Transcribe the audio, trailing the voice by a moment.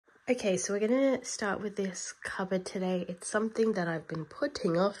Okay, so we're going to start with this cupboard today. It's something that I've been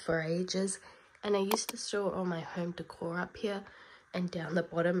putting off for ages, and I used to store all my home decor up here and down the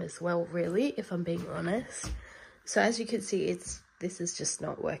bottom as well, really, if I'm being honest. So as you can see, this is just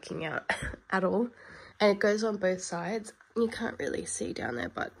not working out at all, and it goes on both sides. You can't really see down there,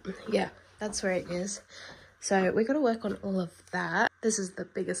 but yeah, that's where it is. So we got to work on all of that. This is the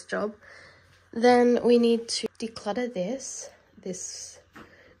biggest job. Then we need to declutter this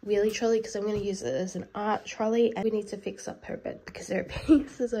wheelie trolley, because I'm going to use it as an art trolley, and we need to fix up her bed because there are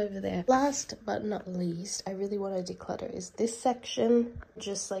pieces over there. Last but not least, I really want to declutter is this section.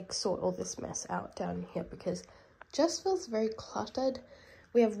 Just like sort all this mess out down here because it just feels very cluttered.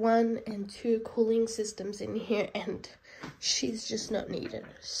 We have 1 and 2 cooling systems in here, and she's just not needed.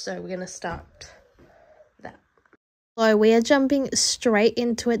 So we're going to start that. So we are jumping straight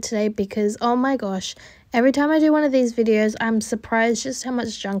into it today because, oh my gosh, every time I do one of these videos, I'm surprised just how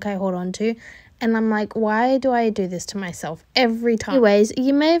much junk I hold on to. And I'm like, why do I do this to myself every time? Anyways,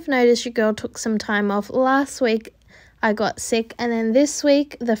 you may have noticed your girl took some time off. Last week, I got sick. And then this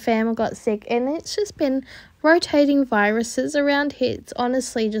week, the fam got sick. And it's just been rotating viruses around here. It's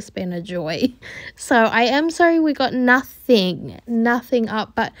honestly just been a joy. So I am sorry we got nothing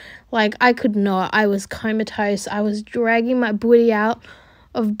up. But like, I could not. I was comatose. I was dragging my booty out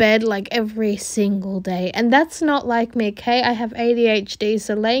of bed like every single day, and that's not like me, okay? I have ADHD,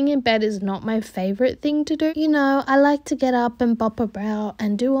 so laying in bed is not my favorite thing to do. You know, I like to get up and bop about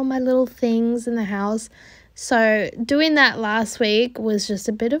and do all my little things in the house. So doing that last week was just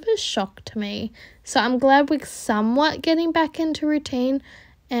a bit of a shock to me. So I'm glad we're somewhat getting back into routine,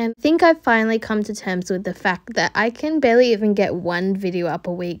 and I think I've finally come to terms with the fact that I can barely even get 1 video up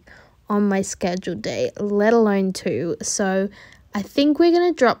a week on my scheduled day, let alone 2. So I think we're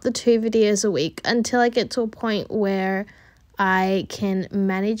going to drop the 2 videos a week until I get to a point where I can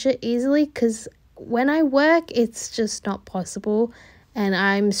manage it easily, because when I work, it's just not possible and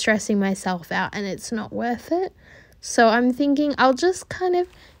I'm stressing myself out and it's not worth it. So I'm thinking I'll just kind of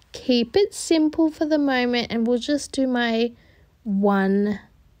keep it simple for the moment, and we'll just do my 1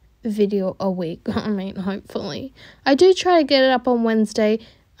 video a week. I mean, hopefully. I do try to get it up on Wednesday.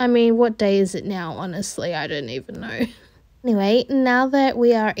 I mean, what day is it now? Honestly, I don't even know. Anyway, now that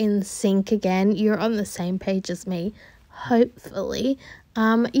we are in sync again, you're on the same page as me, hopefully.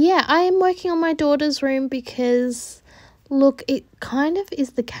 Yeah, I am working on my daughter's room because, look, it kind of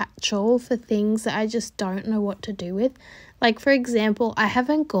is the catch-all for things that I just don't know what to do with. Like, for example, I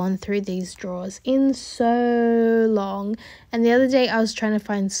haven't gone through these drawers in so long, and the other day I was trying to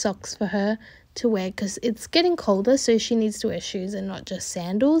find socks for her to wear because it's getting colder, so she needs to wear shoes and not just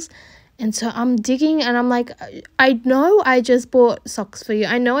sandals. And so I'm digging and I'm like, I know I just bought socks for you.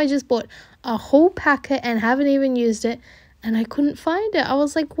 I know I just bought a whole packet and haven't even used it. And I couldn't find it. I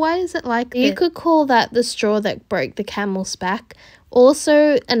was like, why is it like this? You could call that the straw that broke the camel's back.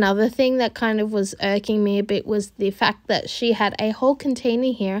 Also, another thing that kind of was irking me a bit was the fact that she had a whole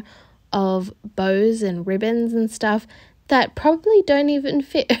container here of bows and ribbons and stuff that probably don't even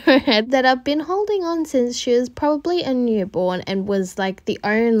fit her head, that I've been holding on since she was probably a newborn, and was like the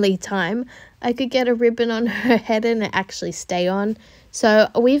only time I could get a ribbon on her head and it actually stay on. So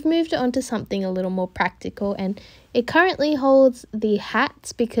we've moved it on to something a little more practical, and it currently holds the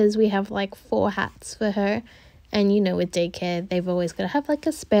hats because we have like 4 hats for her. And you know, with daycare, they've always got to have like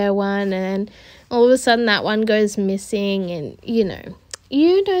a spare one, and all of a sudden that one goes missing, and you know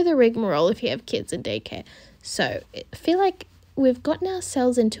the rigmarole if you have kids in daycare. So I feel like we've gotten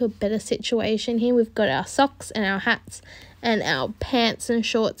ourselves into a better situation here. We've got our socks and our hats and our pants and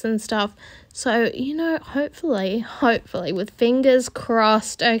shorts and stuff. So, you know, hopefully, with fingers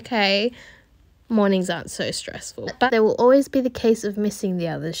crossed, okay, mornings aren't so stressful. But there will always be the case of missing the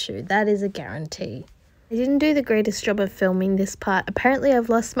other shoe. That is a guarantee. I didn't do the greatest job of filming this part. Apparently, I've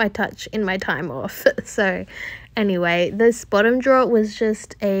lost my touch in my time off. So, anyway, this bottom drawer was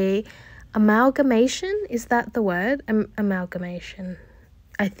just a amalgamation. Is that the word? Amalgamation.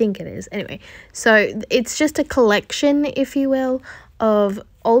 I think it is. Anyway, so it's just a collection, if you will, of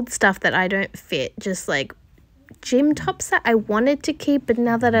old stuff that I don't fit. Just like gym tops that I wanted to keep, but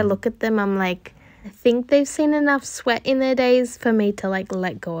now that I look at them, I'm like, I think they've seen enough sweat in their days for me to like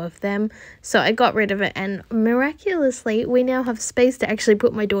let go of them. So I got rid of it, and miraculously we now have space to actually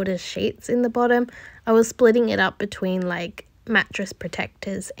put my daughter's sheets in the bottom. I was splitting it up between like mattress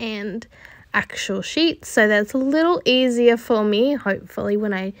protectors and actual sheets, so that's a little easier for me, hopefully,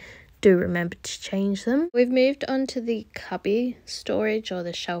 when I do remember to change them. We've moved on to the cubby storage, or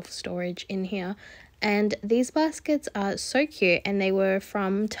the shelf storage in here, and these baskets are so cute, and they were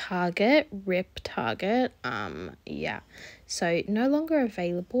from Target, RIP Target. Yeah, so no longer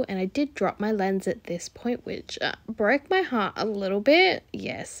available. And I did drop my lens at this point, which broke my heart a little bit.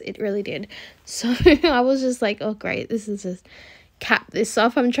 Yes, it really did. So I was just like, oh great, this is just cap this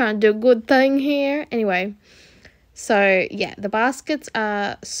off. I'm trying to do a good thing here. Anyway, so yeah, the baskets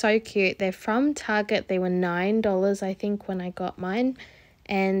are so cute. They're from Target. They were $9 I think when I got mine.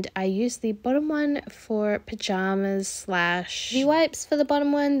 And I used the bottom one for pajamas slash the wipes for the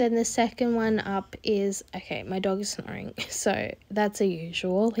bottom one. Then the second one up is, okay, my dog is snoring, so that's a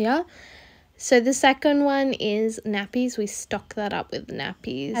usual here. So the second one is nappies. We stock that up with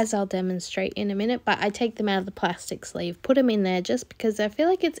nappies, as I'll demonstrate in a minute. But I take them out of the plastic sleeve, put them in there just because I feel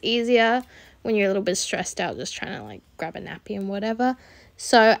like it's easier when you're a little bit stressed out just trying to like grab a nappy and whatever.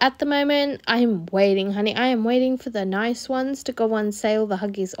 So at the moment, I'm waiting, honey. I am waiting for the nice ones to go on sale, the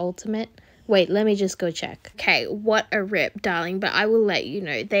Huggies Ultimate. Wait, let me just go check. Okay, what a rip, darling. But I will let you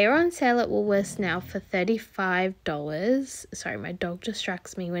know. They are on sale at Woolworths now for $35. Sorry, my dog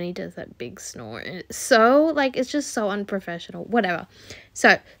distracts me when he does that big snore. It's so, like, it's just so unprofessional. Whatever.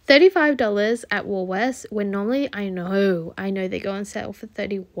 So, $35 at Woolworths, when normally, I know they go on sale for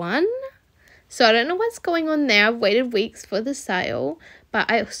 $31. So I don't know what's going on there. I've waited weeks for the sale. But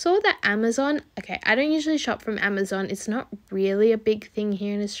I saw that Amazon, okay, I don't usually shop from Amazon. It's not really a big thing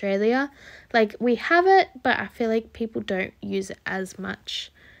here in Australia. Like, we have it, but I feel like people don't use it as much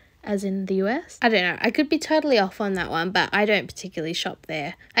as in the US. I don't know. I could be totally off on that one, but I don't particularly shop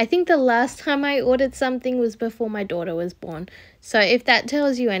there. I think the last time I ordered something was before my daughter was born. So if that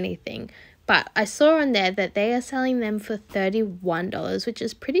tells you anything. But I saw on there that they are selling them for $31, which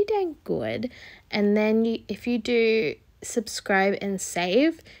is pretty dang good. And then if you do subscribe and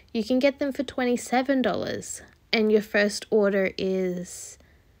save, you can get them for $27. And your first order is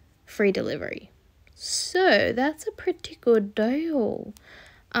free delivery. So that's a pretty good deal.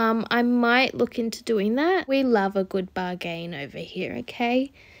 I might look into doing that. We love a good bargain over here,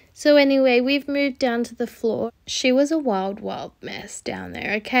 okay? So anyway, we've moved down to the floor. She was a wild mess down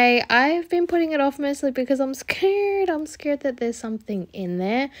there, okay? I've been putting it off mostly because I'm scared. I'm scared that there's something in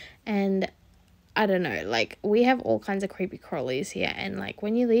there. And I don't know, like, we have all kinds of creepy crawlies here. And, like,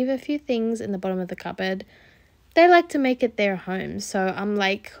 when you leave a few things in the bottom of the cupboard, they like to make it their home. So I'm,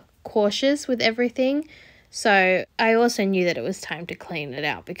 like, cautious with everything. So I also knew that it was time to clean it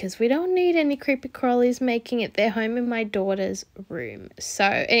out because we don't need any creepy crawlies making it their home in my daughter's room. So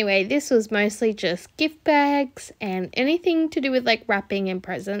anyway, this was mostly just gift bags and anything to do with like wrapping and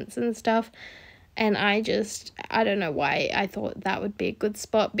presents and stuff. And I don't know why I thought that would be a good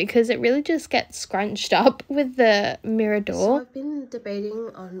spot because it really just gets scrunched up with the mirror door. So I've been debating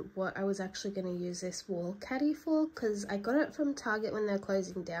on what I was actually going to use this wall caddy for because I got it from Target when they're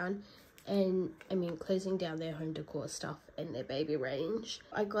closing down. And I mean closing down their home decor stuff and their baby range.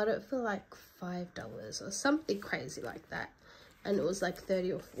 I got it for like $5 or something crazy like that, and it was like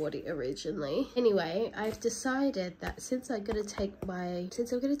 $30 or $40 originally. Anyway, I've decided that since I'm gonna take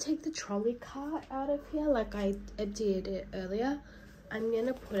the trolley cart out of here, like I emptied it earlier, I'm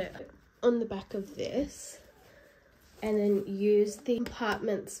gonna put it on the back of this and then use the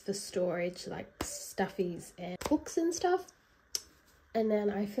compartments for storage, like stuffies and books and stuff. And then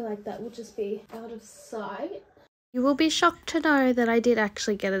I feel like that will just be out of sight. You will be shocked to know that I did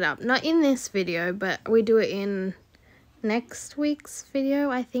actually get it up. Not in this video, but we do it in next week's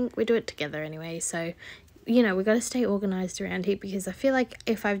video. I think we do it together anyway. So, you know, we got to stay organized around here because I feel like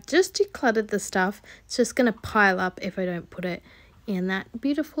if I've just decluttered the stuff, it's just going to pile up if I don't put it in that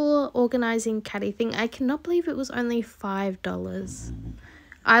beautiful organizing caddy thing. I cannot believe it was only $5.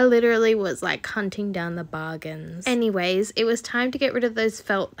 I literally was like hunting down the bargains. Anyways, it was time to get rid of those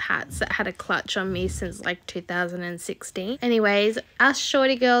felt hats that had a clutch on me since like 2016. Anyways, us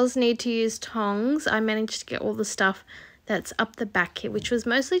shorty girls need to use tongs. I managed to get all the stuff that's up the back here, which was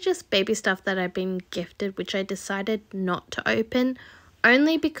mostly just baby stuff that I've been gifted, which I decided not to open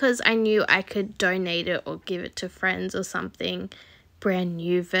only because I knew I could donate it or give it to friends or something brand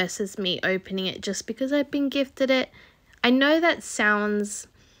new versus me opening it just because I've been gifted it. I know that sounds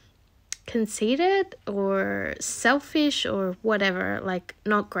conceited or selfish or whatever, like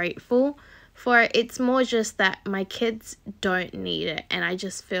not grateful for it. It's more just that my kids don't need it and I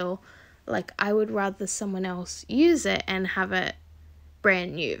just feel like I would rather someone else use it and have it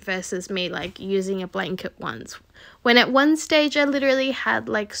brand new versus me like using a blanket once, when at one stage I literally had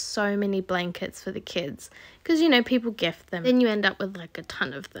like so many blankets for the kids because, you know, people gift them, then you end up with like a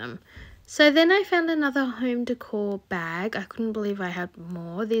ton of them. So then I found another home decor bag. I couldn't believe I had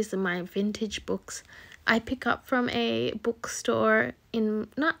more. These are my vintage books I pick up from a bookstore in,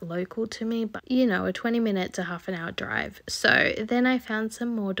 not local to me, but you know, a 20-minute to half an hour drive. So then I found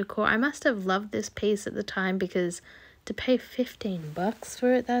some more decor. I must have loved this piece at the time because to pay $15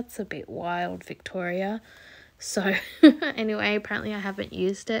 for it, that's a bit wild, Victoria. So anyway, apparently I haven't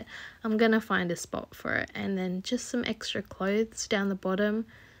used it. I'm gonna find a spot for it, and then just some extra clothes down the bottom.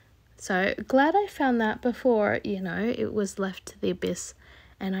 So glad I found that before, you know, it was left to the abyss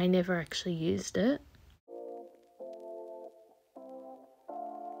and I never actually used it.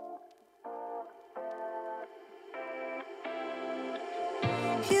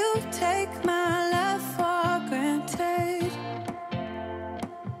 You take my love for granted.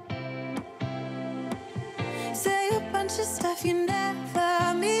 Say a bunch of stuff you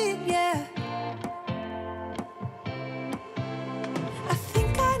never mean, yeah. I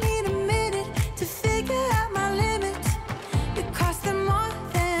think I need a minute to figure out my limits. You cross them more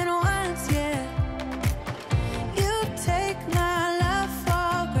than once, yeah. You take my love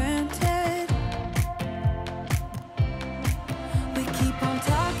for granted. We keep on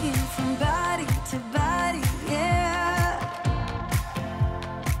talking from body to body, yeah.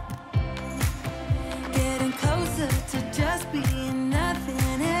 Getting closer to just being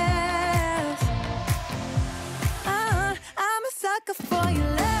nothing else. I'm a sucker for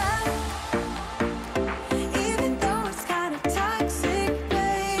your love, even though it's kind of toxic,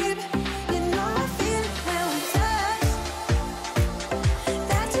 babe. You know I feel it when we touch,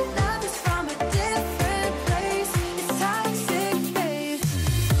 that your love is from a different place. It's toxic, babe.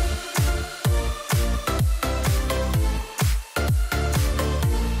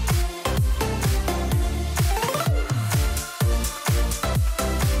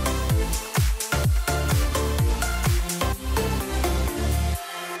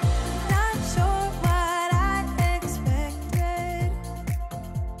 Not sure what I expected.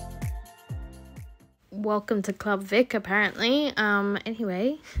 Welcome to Club Vic, apparently.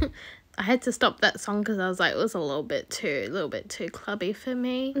 Anyway, I had to stop that song because I was like, it was a little bit too clubby for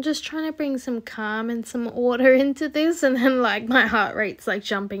me. I'm just trying to bring some calm and some order into this, and then like my heart rate's like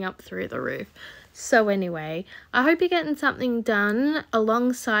jumping up through the roof. So anyway, I hope you're getting something done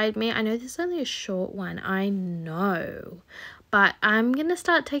alongside me. I know this is only a short one, I know, but I'm gonna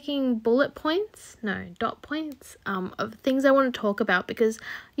start taking dot points of things I want to talk about, because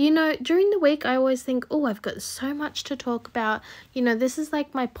you know, during the week I always think, oh, I've got so much to talk about, you know, this is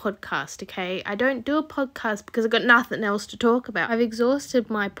like my podcast, okay? I don't do a podcast because I've got nothing else to talk about. I've exhausted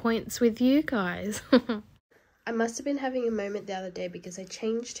my points with you guys. I must have been having a moment the other day because I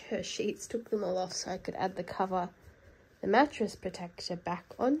changed her sheets, took them all off so I could add the cover, the mattress protector back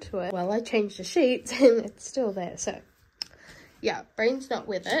onto it. Well, I changed the sheets and it's still there, so yeah, brain's not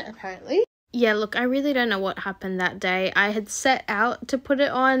with it apparently. Yeah, look, I really don't know what happened that day. I had set out to put it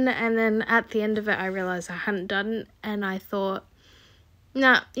on, and then at the end of it I realised I hadn't done it, and I thought,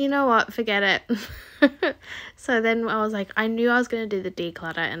 nah, you know what, forget it. So then I was like, I knew I was going to do the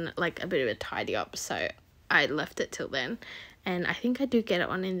declutter and like a bit of a tidy up, so I left it till then, and I think I do get it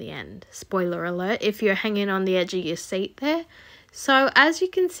on in the end. Spoiler alert, if you're hanging on the edge of your seat there. So as you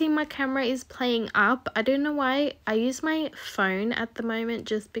can see, my camera is playing up. I don't know why. I use my phone at the moment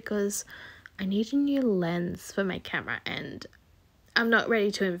just because I need a new lens for my camera, and I'm not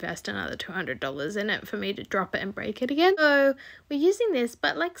ready to invest another $200 in it for me to drop it and break it again. So we're using this,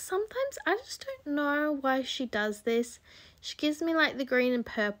 but like sometimes I just don't know why she does this. She gives me like the green and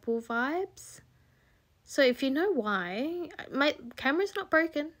purple vibes. So if you know why, my camera's not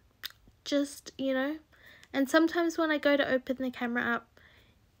broken, just, you know. And sometimes when I go to open the camera up,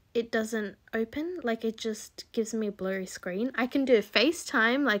 it doesn't open, like it just gives me a blurry screen. I can do a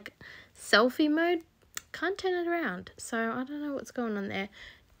FaceTime, like selfie mode, can't turn it around. So I don't know what's going on there.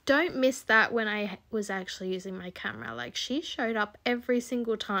 Don't miss that when I was actually using my camera. Like she showed up every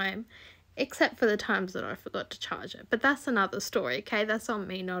single time, except for the times that I forgot to charge it. But that's another story, okay? That's on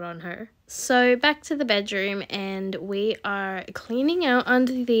me, not on her. So back to the bedroom, and we are cleaning out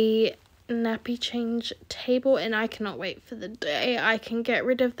under the nappy change table, and I cannot wait for the day I can get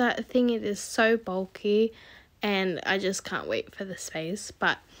rid of that thing. It is so bulky and I just can't wait for the space.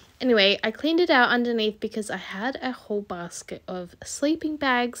 But anyway, I cleaned it out underneath because I had a whole basket of sleeping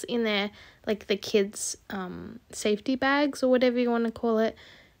bags in there, like the kids safety bags or whatever you want to call it,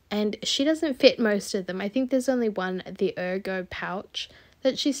 and she doesn't fit most of them. I think there's only one, the Ergo pouch,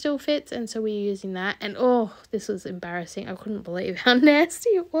 that she still fits, and so we're using that. And oh, this was embarrassing. I couldn't believe how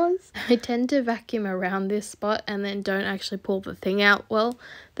nasty it was. I tend to vacuum around this spot and then don't actually pull the thing out. Well,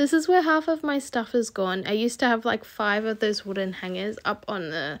 this is where half of my stuff is gone. I used to have like 5 of those wooden hangers up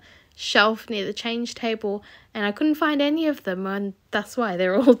on the shelf near the change table, and I couldn't find any of them, and that's why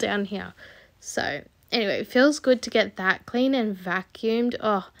they're all down here. So anyway, it feels good to get that clean and vacuumed.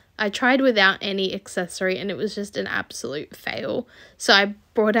 Oh, I tried without any accessory and it was just an absolute fail. So I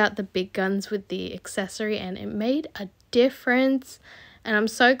brought out the big guns with the accessory and it made a difference. And I'm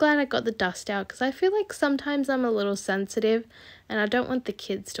so glad I got the dust out because I feel like sometimes I'm a little sensitive and I don't want the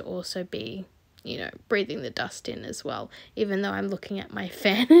kids to also be, you know, breathing the dust in as well. Even though I'm looking at my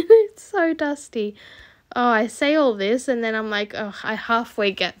fan and it's so dusty. Oh, I say all this and then I'm like, oh, I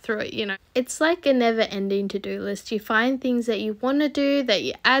halfway get through it, you know. It's like a never-ending to-do list. You find things that you want to do, that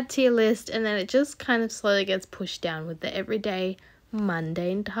you add to your list, and then it just kind of slowly gets pushed down with the everyday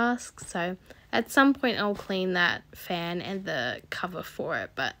mundane tasks. So at some point I'll clean that fan and the cover for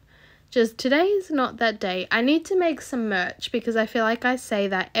it, but just today is not that day. I need to make some merch because I feel like I say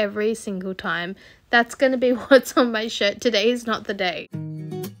that every single time. That's going to be what's on my shirt. Today is not the day.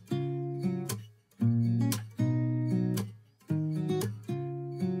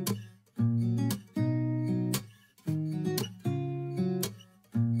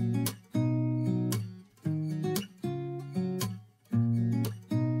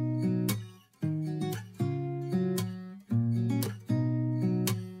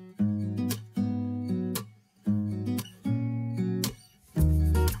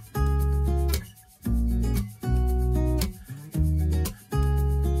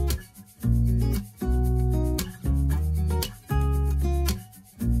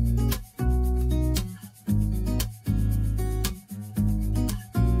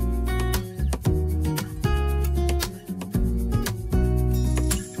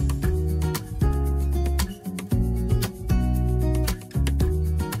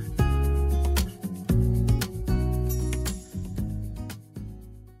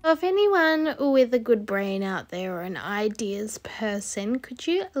 If anyone with a good brain out there or an ideas person, could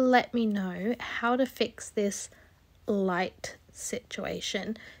you let me know how to fix this light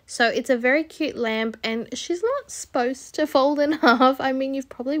situation? So it's a very cute lamp and she's not supposed to fold in half. I mean, you've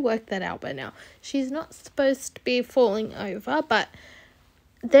probably worked that out by now. She's not supposed to be falling over, but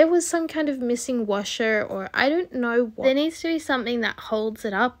there was some kind of missing washer or I don't know what. There needs to be something that holds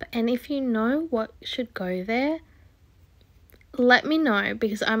it up, and if you know what should go there, let me know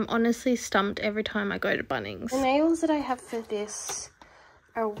because I'm honestly stumped every time I go to Bunnings. The nails that I have for this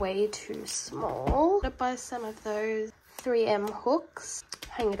are way too small. I'll buy some of those 3M hooks.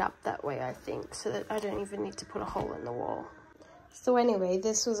 Hang it up that way, I think, so that I don't even need to put a hole in the wall. So anyway,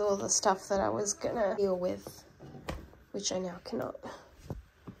 this was all the stuff that I was gonna deal with, which I now cannot.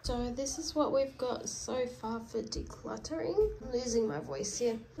 So this is what we've got so far for decluttering. I'm losing my voice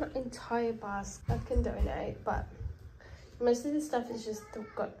here. Not entire basket I can donate, but most of this stuff is just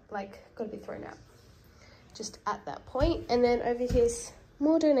got to be thrown out just at that point. And then over here's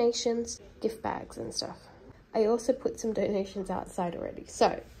more donations, gift bags and stuff. I also put some donations outside already.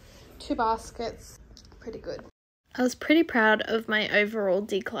 So 2 baskets, pretty good. I was pretty proud of my overall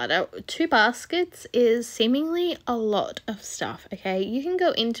declutter. 2 baskets is seemingly a lot of stuff, okay? You can go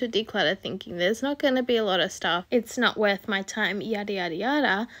into declutter thinking there's not going to be a lot of stuff. It's not worth my time, yada, yada,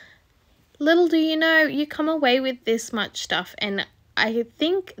 yada. Little do you know, you come away with this much stuff, and I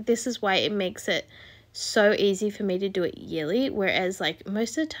think this is why it makes it so easy for me to do it yearly, whereas like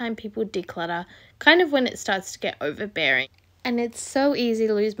most of the time people declutter kind of when it starts to get overbearing. And it's so easy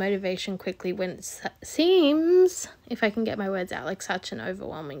to lose motivation quickly when it seems, if I can get my words out, like such an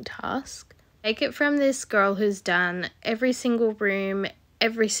overwhelming task. Take it from this girl who's done every single room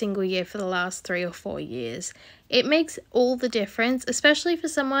every single year for the last 3 or 4 years. It makes all the difference, especially for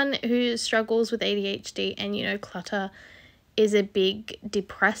someone who struggles with ADHD and, you know, clutter is a big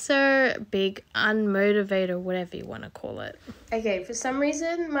depressor, big unmotivator, whatever you want to call it. Okay, for some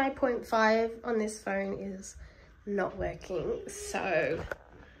reason my 0.5 on this phone is not working, so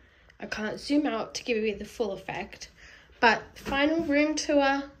I can't zoom out to give you the full effect, but final room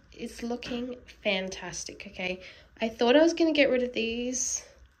tour is looking fantastic. Okay, I thought I was going to get rid of these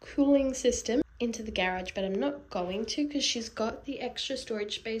cooling system into the garage, but I'm not going to because she's got the extra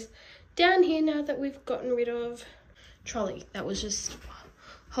storage space down here now that we've gotten rid of trolley that was just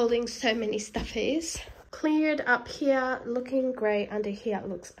holding so many stuffies. Cleared up here, looking great. Under here it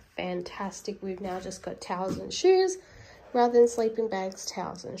looks fantastic. We've now just got towels and shoes rather than sleeping bags,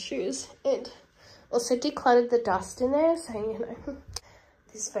 towels and shoes. And also decluttered the dust in there, so you know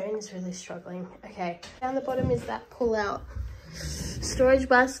this phone is really struggling. Okay, down the bottom is that pull out storage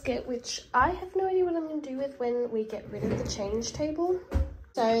basket, which I have no idea what I'm going to do with when we get rid of the change table.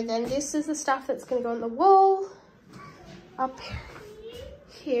 So then this is the stuff that's going to go on the wall up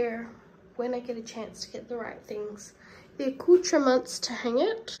here when I get a chance to get the right things. The accoutrements to hang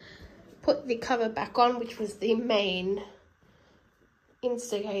it. Put the cover back on, which was the main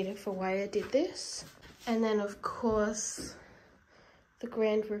instigator for why I did this. And then of course the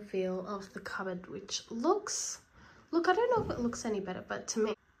grand reveal of the cupboard, which looks, look, I don't know if it looks any better, but to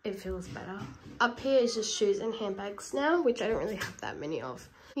me it feels better. Up here is just shoes and handbags now, which I don't really have that many of.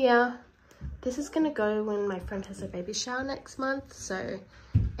 Yeah, this is gonna go when my friend has a baby shower next month, so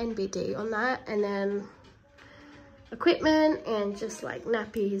NBD on that. And then equipment and just like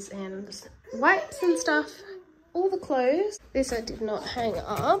nappies and wipes and stuff, all the clothes. This I did not hang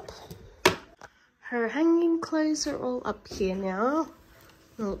up. Her hanging clothes are all up here now.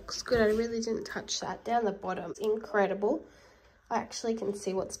 Looks good. I really didn't touch that. Down the bottom, it's incredible. I actually can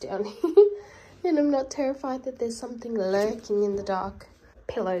see what's down here and I'm not terrified that there's something lurking in the dark.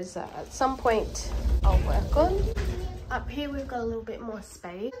 Pillows at some point I'll work on. Up here we've got a little bit more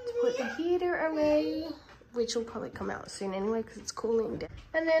space to put the heater away, which will probably come out soon anyway because it's cooling down.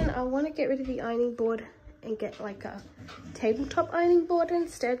 And then I want to get rid of the ironing board and get like a tabletop ironing board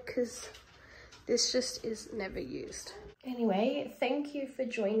instead, because this just is never used. Anyway, thank you for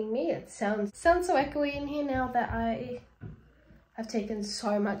joining me. It sounds so echoey in here now that I have taken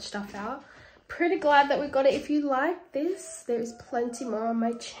so much stuff out. Pretty glad that we got it. If you like this, there is plenty more on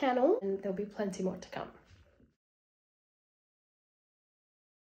my channel and there'll be plenty more to come.